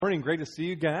Morning, great to see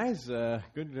you guys.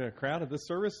 Good crowd at this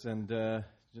service, and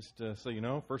just so you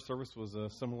know, first service was a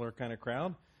similar kind of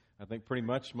crowd. I think pretty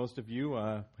much most of you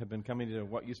have been coming to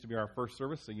what used to be our first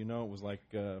service, so you know it was like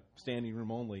standing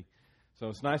room only. So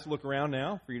it's nice to look around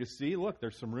now for you to see. Look,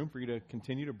 there's some room for you to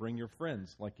continue to bring your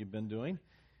friends like you've been doing,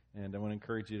 and I want to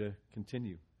encourage you to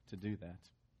continue to do that.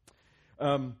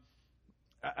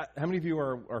 How many of you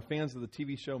are fans of the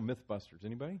TV show Mythbusters?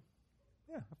 Anybody?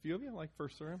 Yeah, a few of you like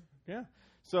first serve. Yeah.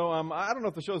 So I don't know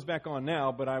if the show's back on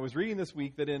now, but I was reading this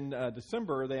week that in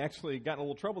December they actually got in a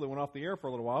little trouble. They went off the air for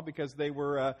a little while because they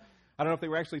were, I don't know if they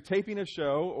were actually taping a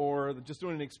show or just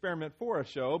doing an experiment for a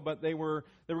show, but they were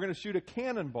going to shoot a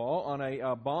cannonball on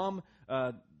a bomb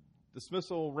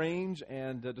dismissal range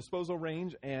and disposal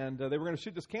range, and they were going to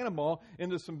shoot this cannonball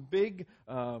into some big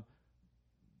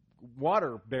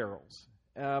water barrels.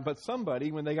 But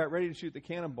somebody, when they got ready to shoot the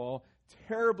cannonball,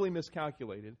 terribly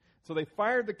miscalculated. So they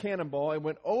fired the cannonball. It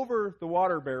went over the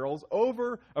water barrels,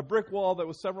 over a brick wall that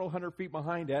was several hundred feet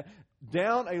behind it,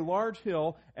 down a large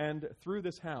hill, and through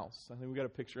this house. I think we got a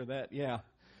picture of that. Yeah.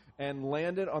 And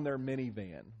landed on their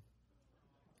minivan.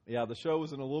 Yeah, the show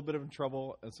was in a little bit of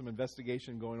trouble and some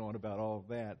investigation going on about all of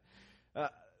that.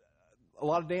 A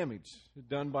lot of damage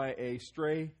done by a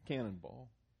stray cannonball.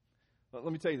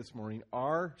 Let me tell you this morning,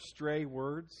 our stray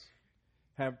words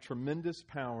have tremendous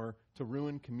power to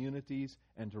ruin communities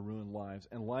and to ruin lives.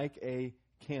 And like a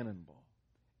cannonball,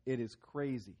 it is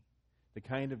crazy the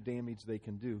kind of damage they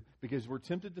can do, because we're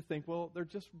tempted to think, well, they're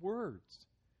just words.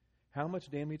 How much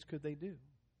damage could they do?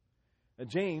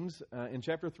 James, in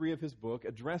chapter 3 of his book,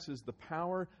 addresses the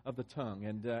power of the tongue.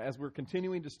 And as we're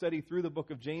continuing to study through the book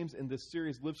of James in this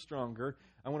series, Live Stronger,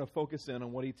 I want to focus in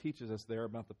on what he teaches us there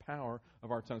about the power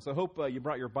of our tongue. So I hope you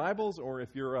brought your Bibles, or if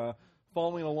you're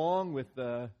following along with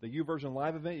the YouVersion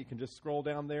Live event, you can just scroll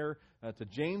down there to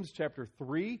James chapter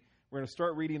 3. We're going to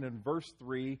start reading in verse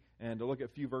 3 and to look at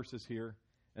a few verses here,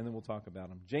 and then we'll talk about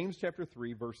them. James chapter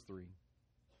 3, verse 3.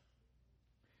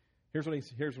 Here's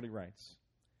what he writes.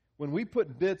 When we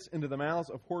put bits into the mouths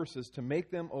of horses to make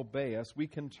them obey us, we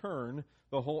can turn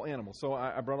the whole animal. So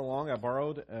I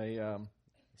borrowed a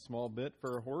small bit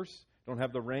for a horse. Don't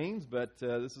have the reins, but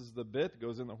this is the bit. It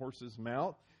goes in the horse's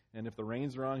mouth. And if the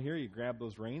reins are on here, you grab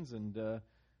those reins. And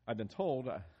I've been told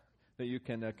that you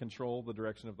can control the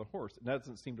direction of the horse. That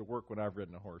doesn't seem to work when I've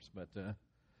ridden a horse, but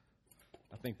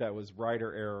I think that was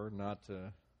rider error, not...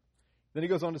 Then he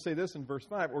goes on to say this in verse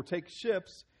 5, or take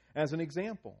ships as an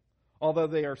example. Although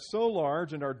they are so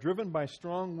large and are driven by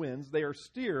strong winds, they are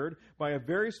steered by a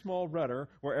very small rudder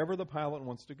wherever the pilot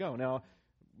wants to go. Now, it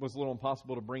was a little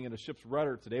impossible to bring in a ship's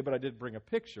rudder today, but I did bring a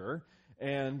picture.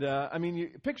 And,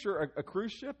 you picture a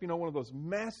cruise ship, one of those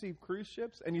massive cruise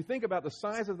ships, and you think about the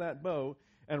size of that boat,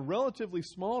 and relatively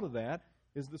small to that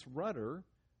is this rudder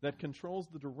that controls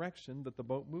the direction that the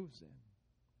boat moves in.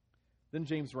 Then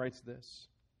James writes this,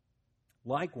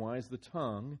 likewise, the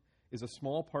tongue is a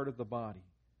small part of the body,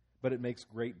 but it makes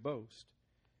great boast.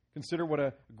 Consider what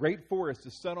a great forest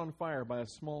is set on fire by a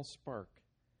small spark.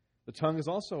 The tongue is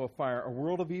also a fire, a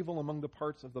world of evil among the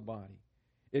parts of the body.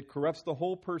 It corrupts the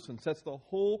whole person, sets the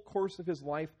whole course of his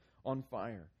life on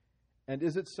fire, and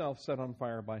is itself set on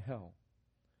fire by hell.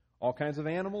 All kinds of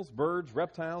animals, birds,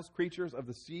 reptiles, creatures of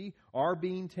the sea are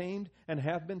being tamed and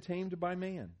have been tamed by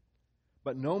man.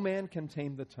 But no man can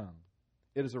tame the tongue.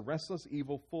 It is a restless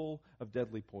evil full of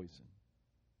deadly poison.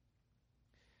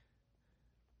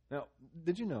 Now,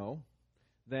 did you know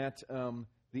that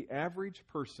the average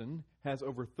person has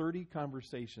over 30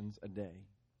 conversations a day?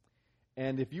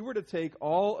 And if you were to take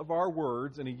all of our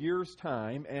words in a year's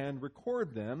time and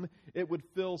record them, it would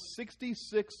fill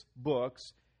 66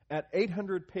 books at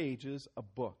 800 pages a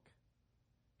book.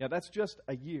 Yeah, that's just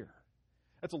a year.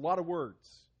 That's a lot of words.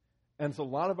 And it's a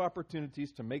lot of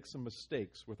opportunities to make some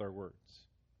mistakes with our words.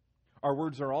 Our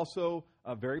words are also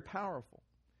very powerful.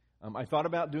 I thought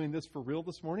about doing this for real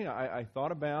this morning. I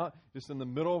thought about, just in the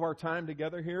middle of our time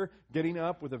together here, getting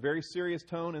up with a very serious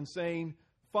tone and saying,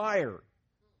 fire.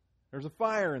 There's a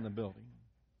fire in the building.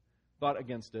 Thought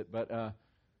against it, but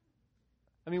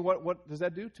what does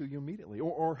that do to you immediately?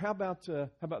 Or how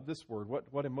about this word?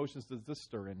 What emotions does this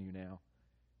stir in you now?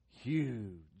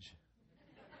 Huge.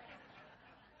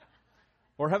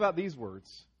 Or how about these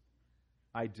words?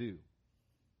 I do.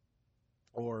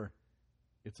 Or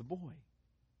it's a boy.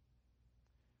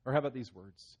 Or how about these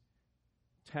words?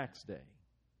 Tax day.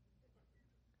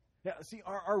 Yeah, see,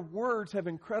 our words have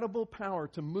incredible power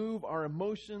to move our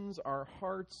emotions, our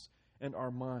hearts, and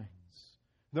our minds.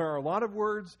 There are a lot of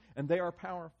words, and they are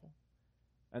powerful.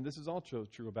 And this is also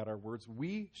true about our words.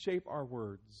 We shape our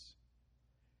words,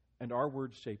 and our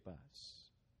words shape us.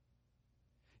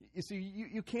 You see,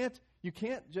 you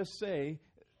can't just say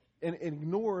and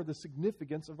ignore the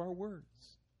significance of our words.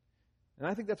 And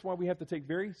I think that's why we have to take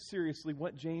very seriously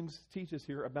what James teaches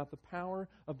here about the power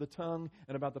of the tongue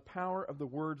and about the power of the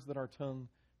words that our tongue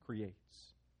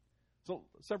creates. So,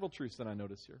 several truths that I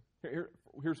notice here.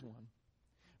 Here's one.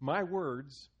 My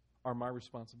words are my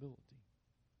responsibility.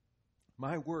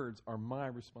 My words are my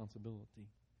responsibility.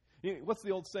 You know, what's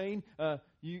the old saying?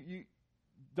 You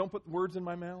don't put words in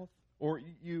my mouth, or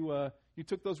you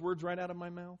took those words right out of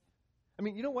my mouth. I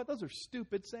mean, you know what? Those are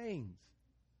stupid sayings.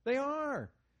 They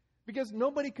are. Because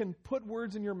nobody can put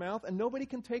words in your mouth, and nobody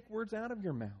can take words out of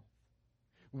your mouth.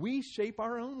 We shape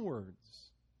our own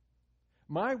words.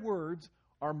 My words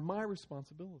are my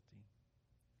responsibility.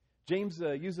 James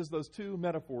uses those two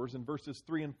metaphors in verses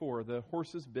 3 and 4, the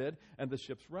horse's bit and the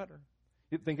ship's rudder.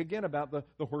 Think again about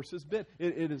the horse's bit.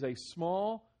 It is a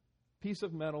small piece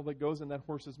of metal that goes in that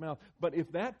horse's mouth. But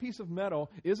if that piece of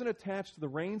metal isn't attached to the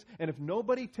reins, and if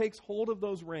nobody takes hold of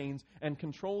those reins and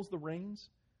controls the reins,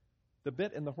 the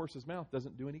bit in the horse's mouth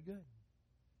doesn't do any good.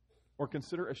 Or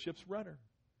consider a ship's rudder.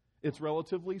 It's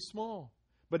relatively small,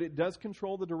 but it does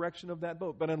control the direction of that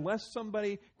boat. But unless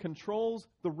somebody controls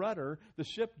the rudder, the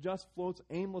ship just floats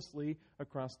aimlessly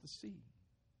across the sea.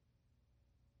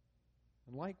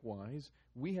 And likewise,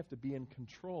 we have to be in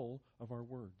control of our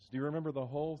words. Do you remember the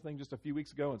whole thing just a few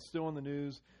weeks ago? It's still in the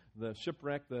news. The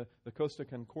shipwreck, the Costa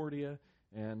Concordia,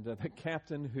 and the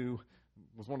captain who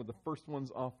was one of the first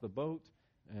ones off the boat.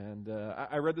 And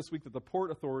I read this week that the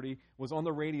Port Authority was on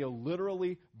the radio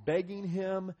literally begging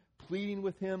him, pleading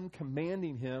with him,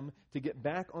 commanding him to get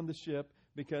back on the ship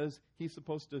because he's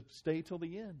supposed to stay till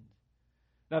the end.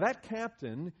 Now that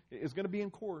captain is going to be in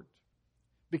court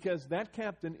because that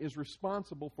captain is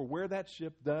responsible for where that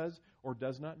ship does or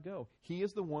does not go. He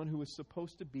is the one who is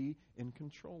supposed to be in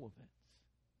control of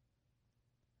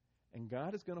it. And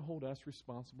God is going to hold us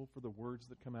responsible for the words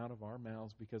that come out of our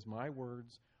mouths because my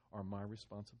words are my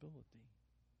responsibility.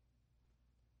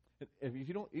 If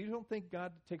you don't think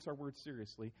God takes our words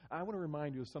seriously, I want to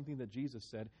remind you of something that Jesus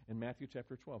said in Matthew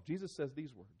chapter 12. Jesus says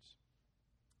these words,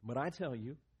 "But I tell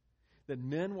you that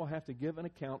men will have to give an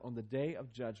account on the day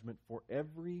of judgment for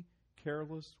every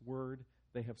careless word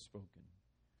they have spoken.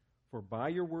 For by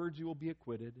your words you will be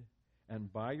acquitted,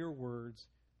 and by your words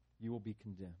you will be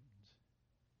condemned."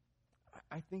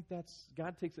 I think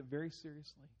God takes it very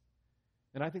seriously.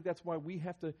 And I think that's why we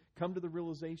have to come to the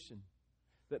realization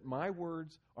that my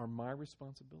words are my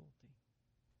responsibility.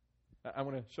 I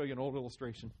want to show you an old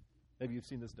illustration. Maybe you've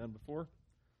seen this done before.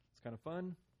 It's kind of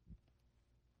fun.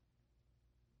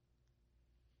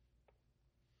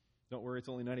 Don't worry, it's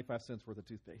only 95 cents worth of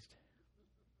toothpaste.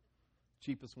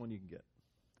 Cheapest one you can get.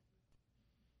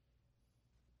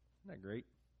 Isn't that great?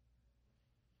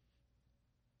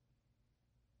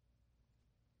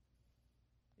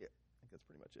 Yeah, I think that's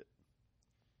pretty much it.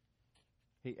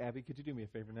 Hey, Abby, could you do me a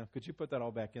favor now? Could you put that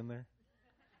all back in there?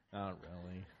 Not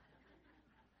really.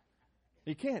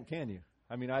 You can't, can you?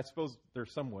 I mean, I suppose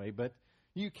there's some way, but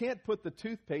you can't put the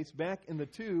toothpaste back in the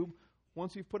tube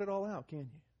once you've put it all out, can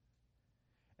you?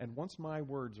 And once my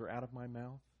words are out of my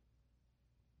mouth,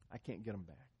 I can't get them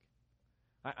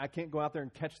back. I can't go out there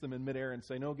and catch them in midair and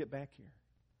say, "No, get back here."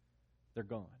 They're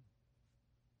gone.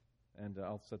 And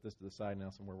I'll set this to the side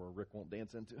now somewhere where Rick won't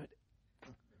dance into it.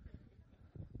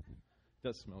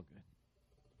 Does smell good.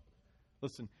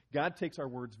 Listen, God takes our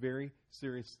words very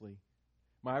seriously.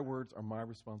 My words are my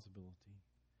responsibility.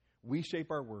 We shape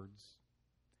our words,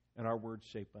 and our words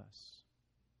shape us.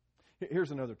 Here's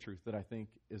another truth that I think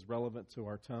is relevant to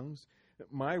our tongues.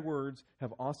 My words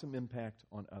have awesome impact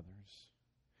on others.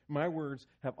 My words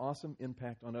have awesome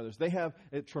impact on others. They have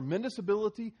a tremendous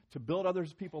ability to build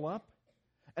others people up,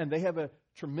 and they have a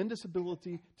tremendous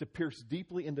ability to pierce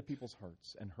deeply into people's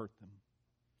hearts and hurt them.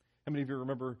 How many of you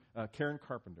remember Karen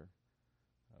Carpenter?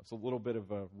 It's a little bit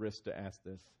of a risk to ask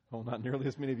this. Oh, not nearly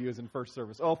as many of you as in first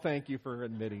service. Oh, thank you for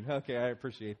admitting. Okay, I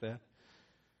appreciate that.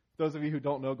 Those of you who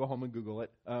don't know, go home and Google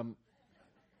it.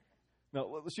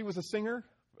 Now, she was a singer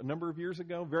a number of years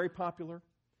ago, very popular,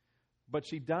 but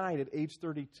she died at age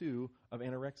 32 of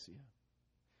anorexia.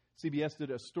 CBS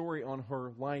did a story on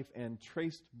her life and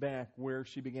traced back where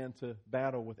she began to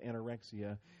battle with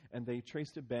anorexia, and they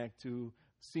traced it back to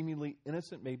seemingly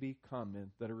innocent, maybe,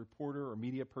 comment that a reporter or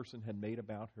media person had made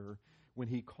about her when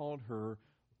he called her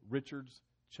Richard's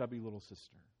chubby little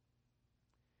sister.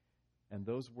 And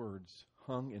those words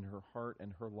hung in her heart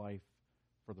and her life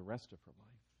for the rest of her life.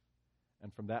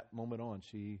 And from that moment on,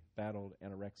 she battled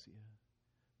anorexia.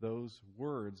 Those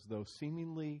words, though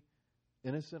seemingly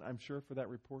innocent, I'm sure, for that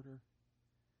reporter,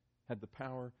 had the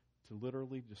power to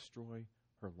literally destroy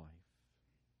her life.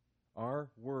 Our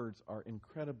words are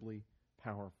incredibly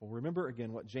powerful. Remember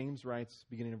again what James writes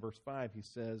beginning in verse 5. He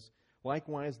says,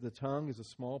 "Likewise, the tongue is a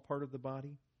small part of the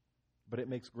body, but it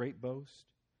makes great boast.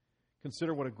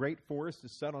 Consider what a great forest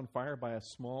is set on fire by a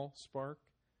small spark.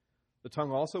 The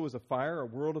tongue also is a fire, a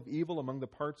world of evil among the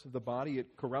parts of the body.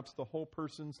 It corrupts the whole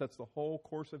person, sets the whole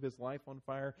course of his life on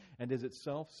fire, and is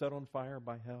itself set on fire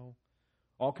by hell.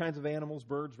 All kinds of animals,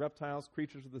 birds, reptiles,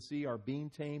 creatures of the sea are being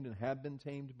tamed and have been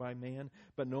tamed by man,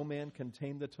 but no man can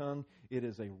tame the tongue. It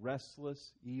is a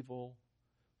restless evil,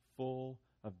 full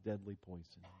of deadly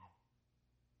poison."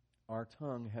 Our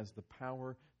tongue has the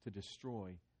power to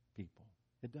destroy people.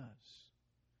 It does.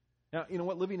 Now, you know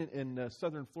what? Living in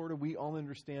southern Florida, we all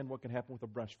understand what can happen with a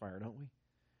brush fire, don't we?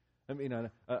 I mean,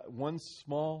 one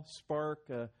small spark,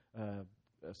 a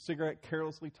cigarette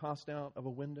carelessly tossed out of a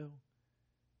window,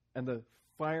 and the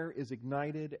fire is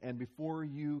ignited, and before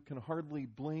you can hardly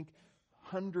blink,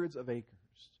 hundreds of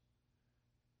acres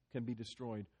can be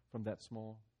destroyed from that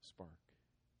small spark.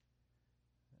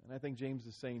 And I think James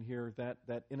is saying here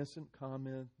that innocent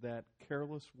comment, that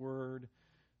careless word,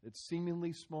 it's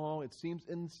seemingly small, it seems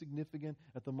insignificant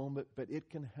at the moment, but it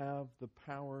can have the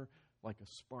power like a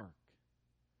spark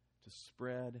to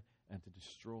spread and to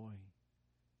destroy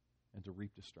and to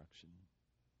reap destruction.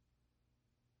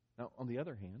 Now, on the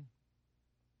other hand,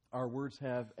 our words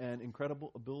have an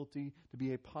incredible ability to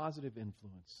be a positive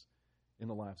influence in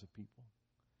the lives of people.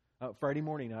 Friday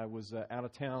morning, I was out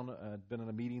of town. I'd been in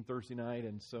a meeting Thursday night,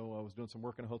 and so I was doing some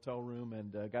work in a hotel room,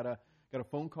 and got a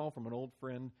phone call from an old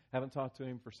friend. Haven't talked to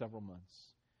him for several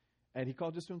months. And he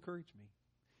called just to encourage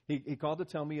me. He called to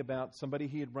tell me about somebody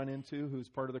he had run into who's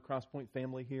part of the Crosspoint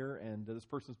family here, and this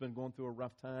person's been going through a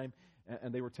rough time.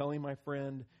 And they were telling my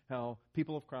friend how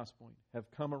people of Crosspoint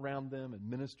have come around them and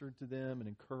ministered to them and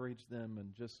encouraged them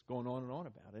and just going on and on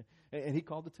about it. And he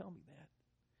called to tell me that.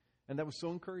 And that was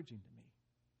so encouraging to me.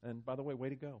 And by the way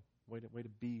to go. Way to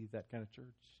be that kind of church.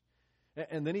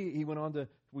 And then he went on to,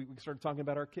 we started talking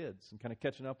about our kids and kind of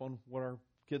catching up on what our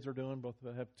kids are doing. Both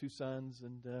have two sons,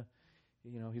 and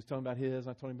he's telling about his,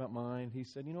 I told him about mine. He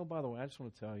said, by the way, I just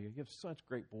want to tell you, you have such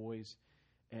great boys,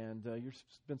 and you've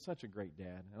been such a great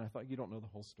dad. And I thought, you don't know the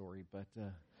whole story, but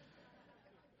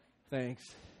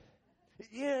thanks.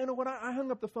 Yeah, you know what? I hung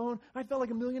up the phone. I felt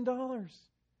like $1 million.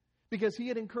 Because he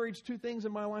had encouraged two things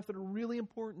in my life that are really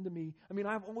important to me. I mean,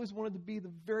 I've always wanted to be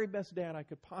the very best dad I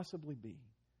could possibly be.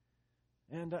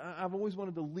 And I've always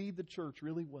wanted to lead the church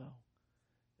really well.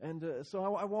 And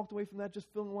so I walked away from that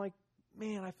just feeling like,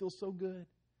 man, I feel so good.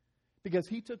 Because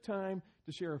he took time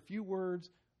to share a few words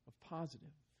of positive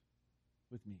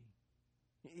with me.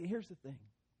 Here's the thing.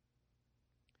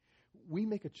 We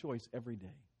make a choice every day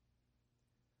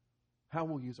how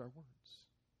we'll use our words.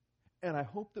 And I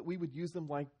hope that we would use them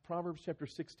like Proverbs chapter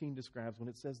 16 describes when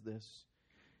it says this: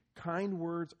 kind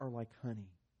words are like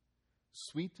honey,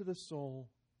 sweet to the soul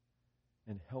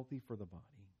and healthy for the body.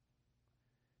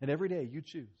 And every day you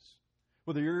choose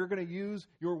whether you're going to use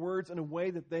your words in a way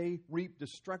that they reap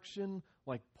destruction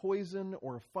like poison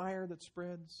or a fire that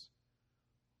spreads,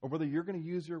 or whether you're going to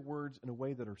use your words in a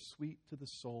way that are sweet to the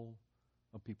soul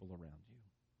of people around you.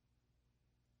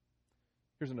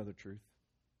 Here's another truth.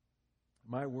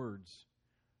 My words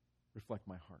reflect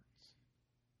my heart.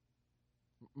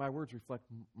 My words reflect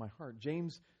my heart.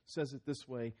 James says it this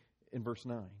way in verse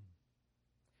 9.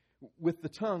 With the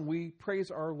tongue we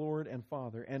praise our Lord and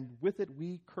Father, and with it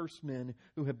we curse men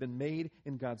who have been made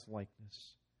in God's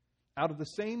likeness. Out of the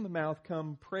same mouth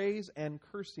come praise and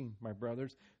cursing, my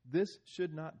brothers. This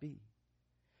should not be.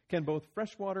 Can both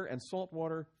fresh water and salt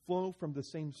water flow from the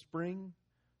same spring?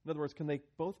 In other words, can they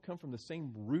both come from the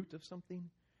same root of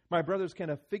something? My brothers, can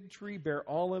a fig tree bear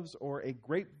olives or a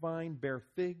grapevine bear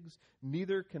figs?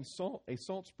 Neither can a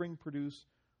salt spring produce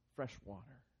fresh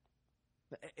water.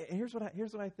 Here's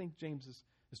what I think James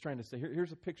is trying to say.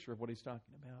 Here's a picture of what he's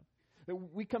talking about.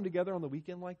 We come together on the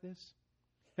weekend like this,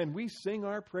 and we sing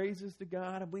our praises to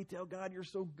God, and we tell God, you're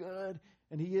so good,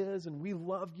 and He is, and we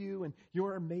love you, and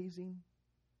you're amazing.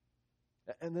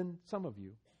 And then some of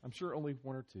you, I'm sure only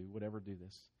one or two would ever do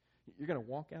this. You're going to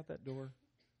walk out that door,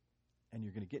 and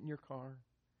you're going to get in your car,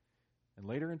 and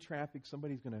later in traffic,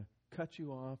 somebody's going to cut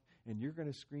you off, and you're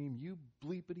going to scream, you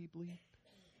bleepity bleep.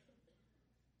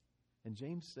 And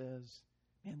James says,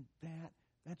 man,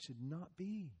 that should not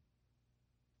be.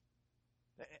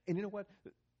 And you know what?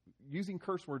 Using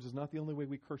curse words is not the only way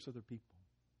we curse other people.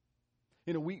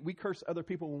 You know, we curse other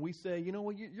people when we say, you know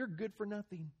what, you're good for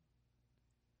nothing.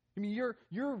 I mean,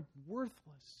 you're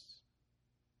worthless.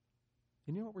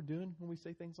 And you know what we're doing when we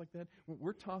say things like that?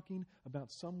 We're talking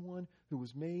about someone who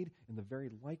was made in the very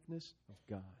likeness of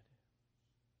God.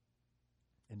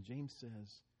 And James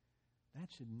says,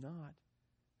 That should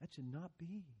not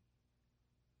be.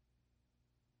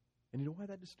 And you know why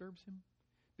that disturbs him?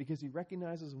 Because he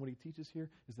recognizes, and what he teaches here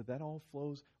is that all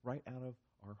flows right out of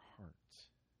our hearts.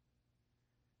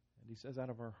 And he says out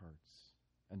of our hearts,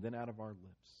 and then out of our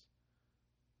lips,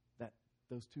 that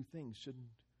those two things shouldn't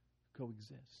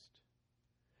coexist.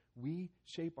 We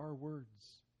shape our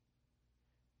words,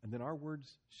 and then our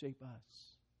words shape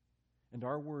us. And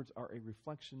our words are a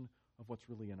reflection of what's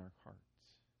really in our hearts.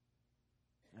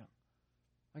 Now,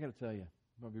 I got to tell you,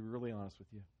 I'm going to be really honest with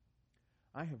you.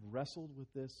 I have wrestled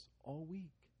with this all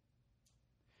week.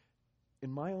 In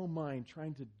my own mind,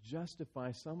 trying to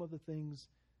justify some of the things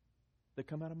that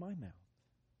come out of my mouth.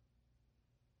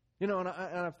 You know, and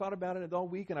I've thought about it all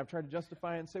week, and I've tried to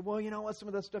justify it and say, well, you know what, some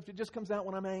of that stuff, it just comes out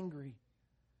when I'm angry.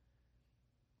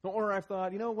 Or I've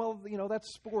thought,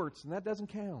 that's sports, and that doesn't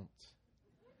count.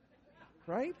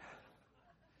 Right?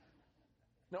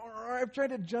 Or I've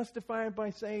tried to justify it by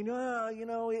saying,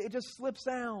 it just slips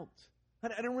out.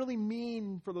 I don't really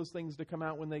mean for those things to come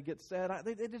out when they get said.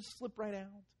 They just slip right out.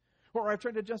 Or I've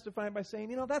tried to justify it by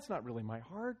saying, that's not really my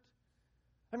heart.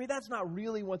 I mean, that's not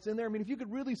really what's in there. I mean, if you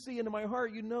could really see into my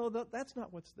heart, you know that's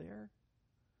not what's there.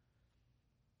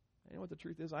 You know what the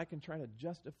truth is? I can try to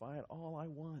justify it all I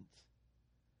want.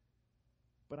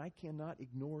 But I cannot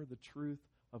ignore the truth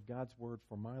of God's Word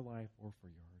for my life or for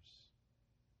yours.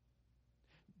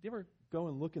 Do you ever go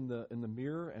and look in the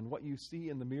mirror, and what you see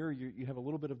in the mirror, you have a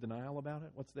little bit of denial about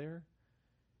it? What's there?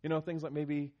 You know, things like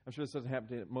maybe, I'm sure this doesn't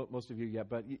happen to most of you yet,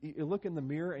 but you look in the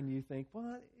mirror and you think,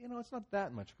 well, it's not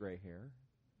that much gray hair.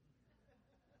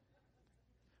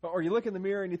 Or you look in the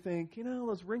mirror and you think,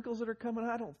 those wrinkles that are coming,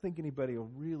 I don't think anybody will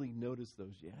really notice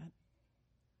those yet.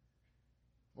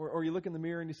 Or you look in the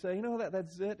mirror and you say,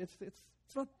 that's it.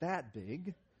 It's not that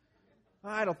big.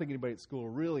 I don't think anybody at school will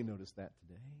really notice that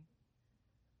today.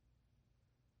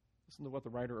 Listen to what the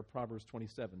writer of Proverbs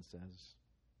 27 says.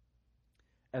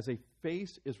 As a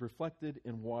face is reflected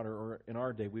in water, or in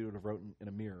our day we would have written in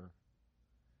a mirror,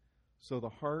 so the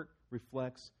heart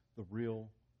reflects the real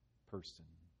person.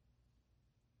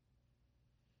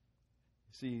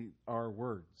 See, our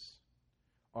words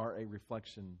are a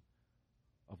reflection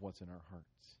of what's in our hearts.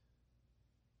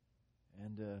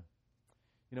 And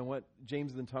you know what?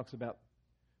 James then talks about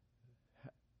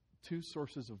two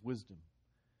sources of wisdom,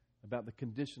 about the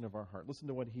condition of our heart. Listen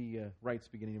to what he writes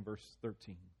beginning in verse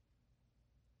 13.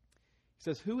 He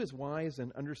says, "Who is wise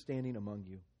and understanding among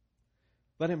you?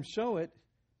 Let him show it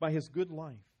by his good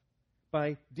life,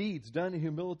 by deeds done in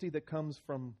humility that comes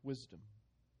from wisdom.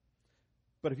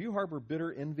 But if you harbor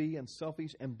bitter envy and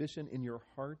selfish ambition in your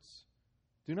hearts,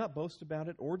 do not boast about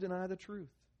it or deny the truth.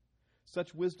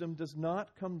 Such wisdom does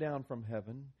not come down from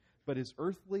heaven, but is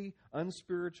earthly,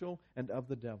 unspiritual, and of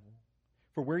the devil.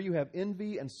 For where you have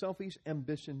envy and selfish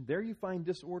ambition, there you find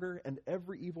disorder and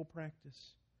every evil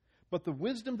practice. But the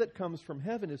wisdom that comes from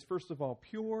heaven is first of all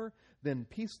pure, then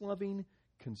peace-loving,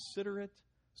 considerate,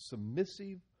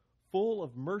 submissive, full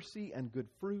of mercy and good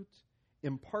fruit,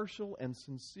 impartial and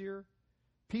sincere.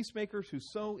 Peacemakers who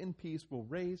sow in peace will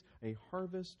raise a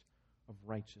harvest of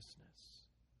righteousness."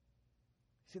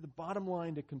 See, the bottom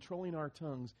line to controlling our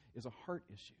tongues is a heart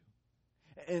issue.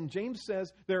 And James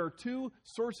says there are two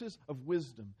sources of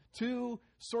wisdom, two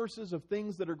sources of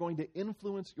things that are going to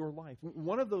influence your life.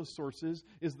 One of those sources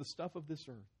is the stuff of this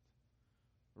earth.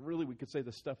 Really, we could say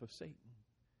the stuff of Satan.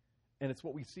 And it's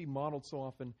what we see modeled so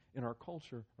often in our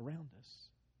culture around us.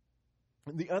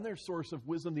 And the other source of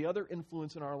wisdom, the other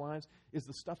influence in our lives, is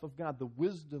the stuff of God, the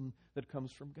wisdom that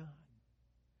comes from God.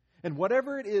 And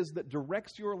whatever it is that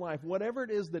directs your life, whatever it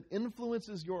is that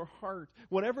influences your heart,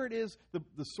 whatever it is,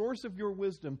 the source of your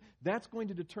wisdom, that's going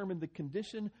to determine the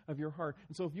condition of your heart.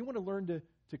 And so if you want to learn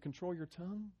to control your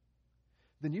tongue,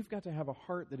 then you've got to have a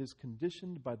heart that is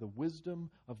conditioned by the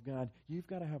wisdom of God. You've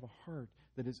got to have a heart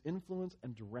that is influenced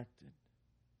and directed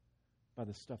by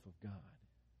the stuff of God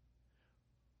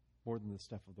more than the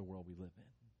stuff of the world we live in.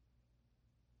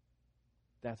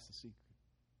 That's the secret.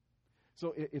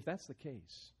 So if that's the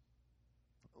case,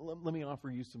 let me offer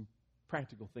you some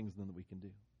practical things then that we can do.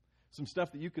 Some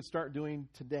stuff that you could start doing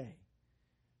today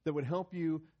that would help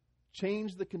you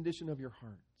change the condition of your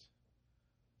heart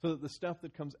so that the stuff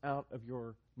that comes out of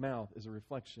your mouth is a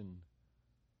reflection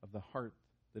of the heart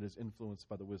that is influenced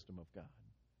by the wisdom of God.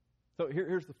 So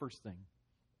here's the first thing.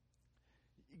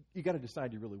 You got to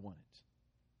decide you really want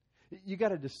it. You got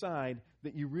to decide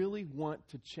that you really want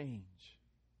to change.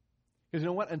 Because you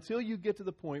know what? Until you get to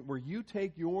the point where you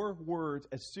take your words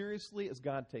as seriously as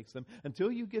God takes them,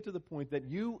 until you get to the point that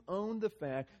you own the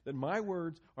fact that my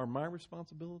words are my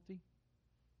responsibility,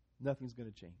 nothing's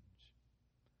going to change.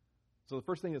 So the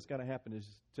first thing that's got to happen is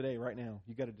today, right now,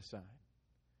 you got to decide.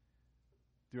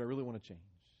 Do I really want to change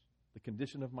the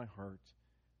condition of my heart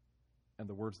and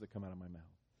the words that come out of my mouth?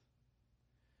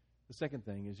 The second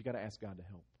thing is you got to ask God to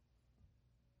help.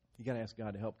 You got to ask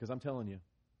God to help, because I'm telling you,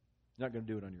 you're not going to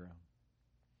do it on your own.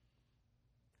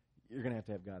 You're going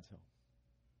to have God's help.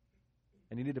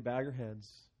 And you need to bow your heads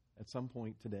at some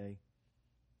point today,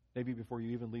 maybe before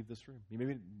you even leave this room.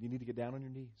 Maybe you need to get down on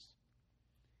your knees.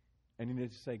 And you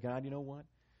need to say, God, you know what?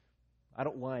 I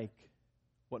don't like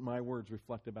what my words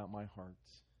reflect about my heart.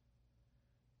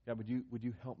 God, would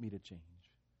you help me to change?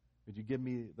 Would you give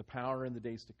me the power in the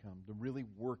days to come to really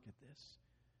work at this?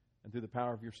 And through the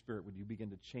power of your Spirit, would you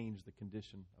begin to change the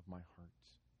condition of my heart?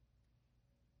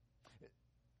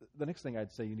 The next thing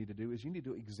I'd say you need to do is you need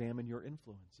to examine your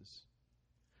influences.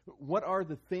 What are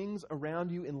the things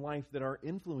around you in life that are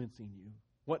influencing you?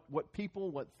 What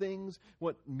people, what things,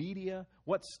 what media,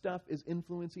 what stuff is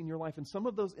influencing your life? And some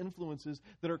of those influences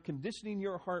that are conditioning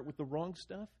your heart with the wrong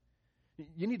stuff,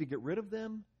 you need to get rid of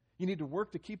them. You need to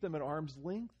work to keep them at arm's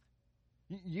length.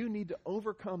 You need to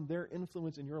overcome their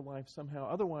influence in your life somehow.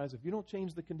 Otherwise, if you don't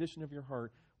change the condition of your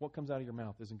heart, what comes out of your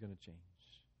mouth isn't going to change.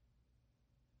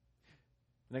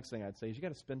 The next thing I'd say is you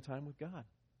got to spend time with God.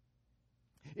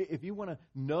 If you want to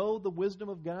know the wisdom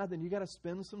of God, then you got to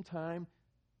spend some time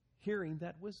hearing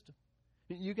that wisdom.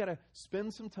 You got to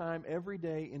spend some time every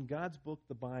day in God's book,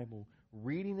 the Bible,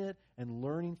 reading it and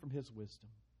learning from His wisdom.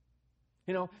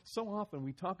 You know, so often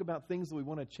we talk about things that we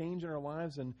want to change in our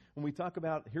lives, and when we talk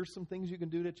about here's some things you can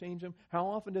do to change them, how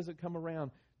often does it come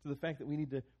around to the fact that we need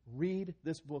to read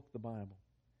this book, the Bible,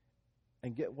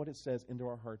 and get what it says into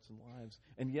our hearts and lives?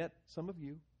 And yet, some of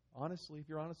you, honestly, if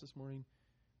you're honest this morning,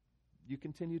 you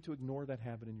continue to ignore that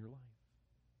habit in your life.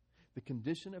 The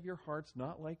condition of your heart's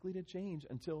not likely to change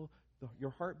until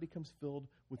your heart becomes filled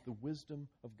with the wisdom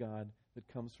of God that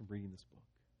comes from reading this book.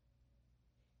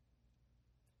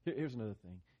 Here's another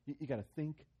thing. You got to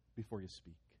think before you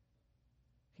speak.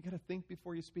 You got to think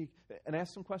before you speak and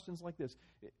ask some questions like this.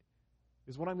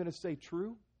 Is what I'm going to say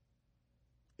true?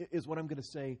 Is what I'm going to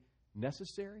say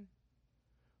necessary?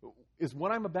 Is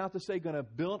what I'm about to say going to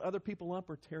build other people up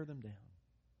or tear them down?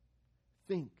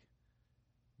 Think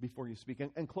before you speak.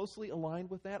 And closely aligned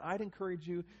with that, I'd encourage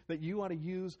you that you ought to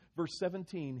use verse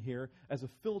 17 here as a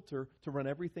filter to run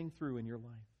everything through in your life.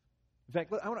 In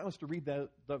fact, I want us to read that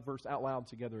verse out loud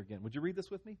together again. Would you read this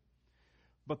with me?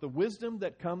 But the wisdom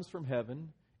that comes from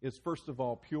heaven is first of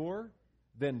all pure,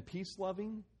 then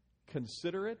peace-loving,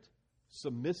 considerate,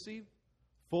 submissive,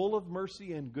 full of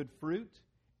mercy and good fruit,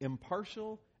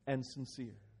 impartial and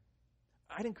sincere.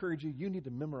 I'd encourage you need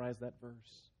to memorize that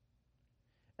verse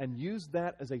and use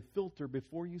that as a filter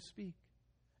before you speak.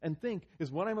 And think,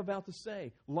 is what I'm about to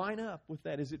say line up with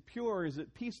that? Is it pure? Is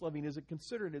it peace-loving? Is it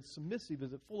considerate? Is it submissive?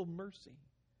 Is it full of mercy?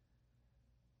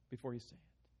 Before you say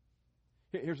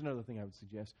it. Here's another thing I would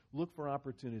suggest. Look for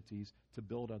opportunities to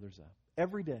build others up.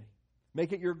 Every day.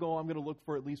 Make it your goal. I'm going to look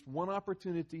for at least one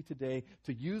opportunity today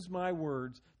to use my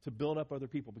words to build up other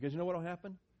people. Because you know what will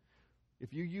happen?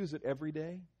 If you use it every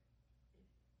day,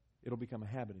 it'll become a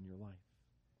habit in your life.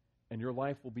 And your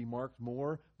life will be marked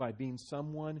more by being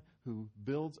someone who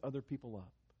builds other people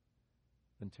up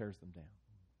than tears them down.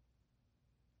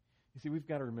 You see, we've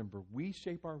got to remember, we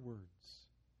shape our words,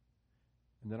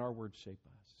 and then our words shape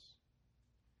us.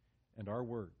 And our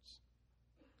words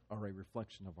are a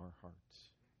reflection of our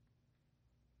hearts.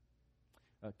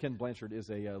 Ken Blanchard is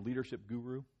a leadership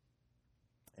guru,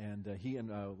 and he and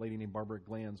a lady named Barbara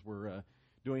Glanz were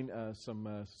doing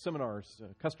some seminars,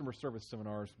 customer service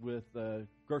seminars with a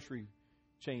grocery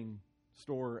chain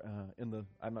store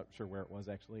I'm not sure where it was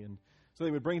actually. And so they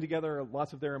would bring together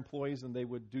lots of their employees and they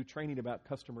would do training about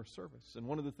customer service. And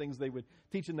one of the things they would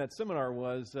teach in that seminar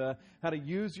was how to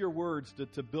use your words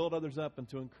to build others up and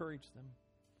to encourage them.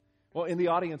 Well, in the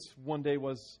audience one day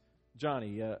was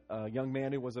Johnny, a young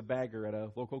man who was a bagger at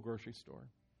a local grocery store.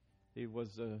 He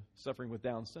was suffering with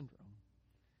Down syndrome.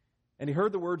 And he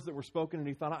heard the words that were spoken, and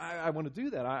he thought, I want to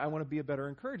do that. I want to be a better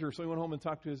encourager. So he went home and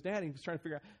talked to his dad, and he was trying to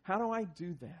figure out, how do I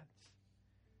do that?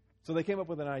 So they came up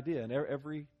with an idea, and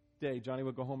every day Johnny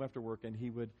would go home after work, and he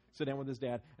would sit down with his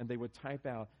dad, and they would type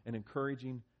out an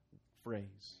encouraging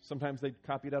phrase. Sometimes they'd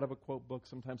copy it out of a quote book,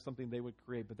 sometimes something they would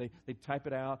create, but they'd type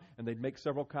it out, and they'd make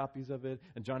several copies of it,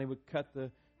 and Johnny would cut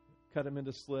them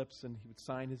into slips, and he would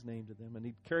sign his name to them, and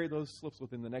he'd carry those slips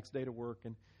with him the next day to work.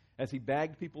 And as he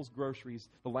bagged people's groceries,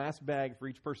 the last bag for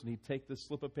each person, he'd take this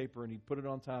slip of paper and he'd put it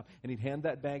on top, and he'd hand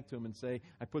that bag to him and say,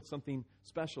 I put something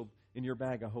special in your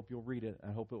bag. I hope you'll read it.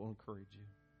 I hope it will encourage you.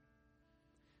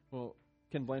 Well,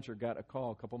 Ken Blanchard got a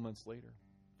call a couple months later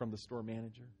from the store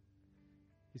manager.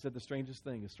 He said the strangest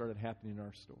thing has started happening in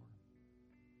our store.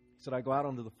 He said, I go out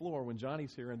onto the floor when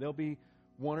Johnny's here, and there'll be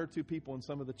one or two people in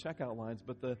some of the checkout lines,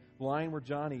 but the line where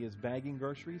Johnny is bagging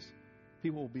groceries,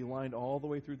 people will be lined all the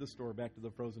way through the store back to the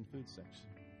frozen food section.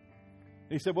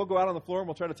 And he said, we'll go out on the floor and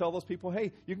we'll try to tell those people,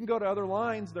 hey, you can go to other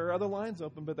lines. There are other lines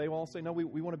open, but they all say, no,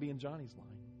 we want to be in Johnny's line.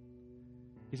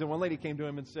 He said, one lady came to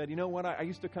him and said, you know what, I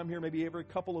used to come here maybe every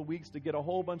couple of weeks to get a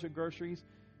whole bunch of groceries,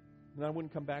 and I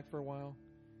wouldn't come back for a while.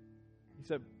 He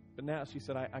said, but now, she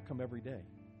said, I come every day.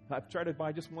 I've tried to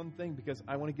buy just one thing because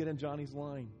I want to get in Johnny's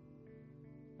line.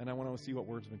 And I want to see what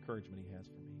words of encouragement he has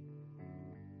for me.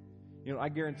 You know, I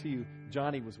guarantee you,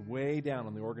 Johnny was way down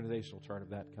on the organizational chart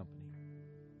of that company.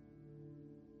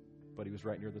 But he was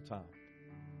right near the top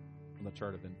on the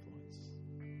chart of influence.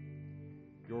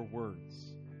 Your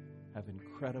words have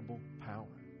incredible power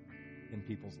in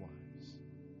people's lives.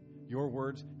 Your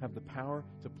words have the power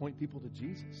to point people to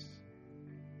Jesus.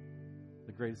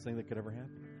 The greatest thing that could ever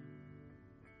happen.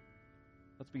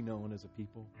 Let's be known as a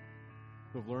people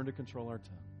who have learned to control our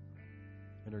tongue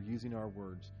and are using our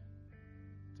words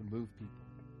to move people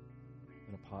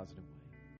in a positive way.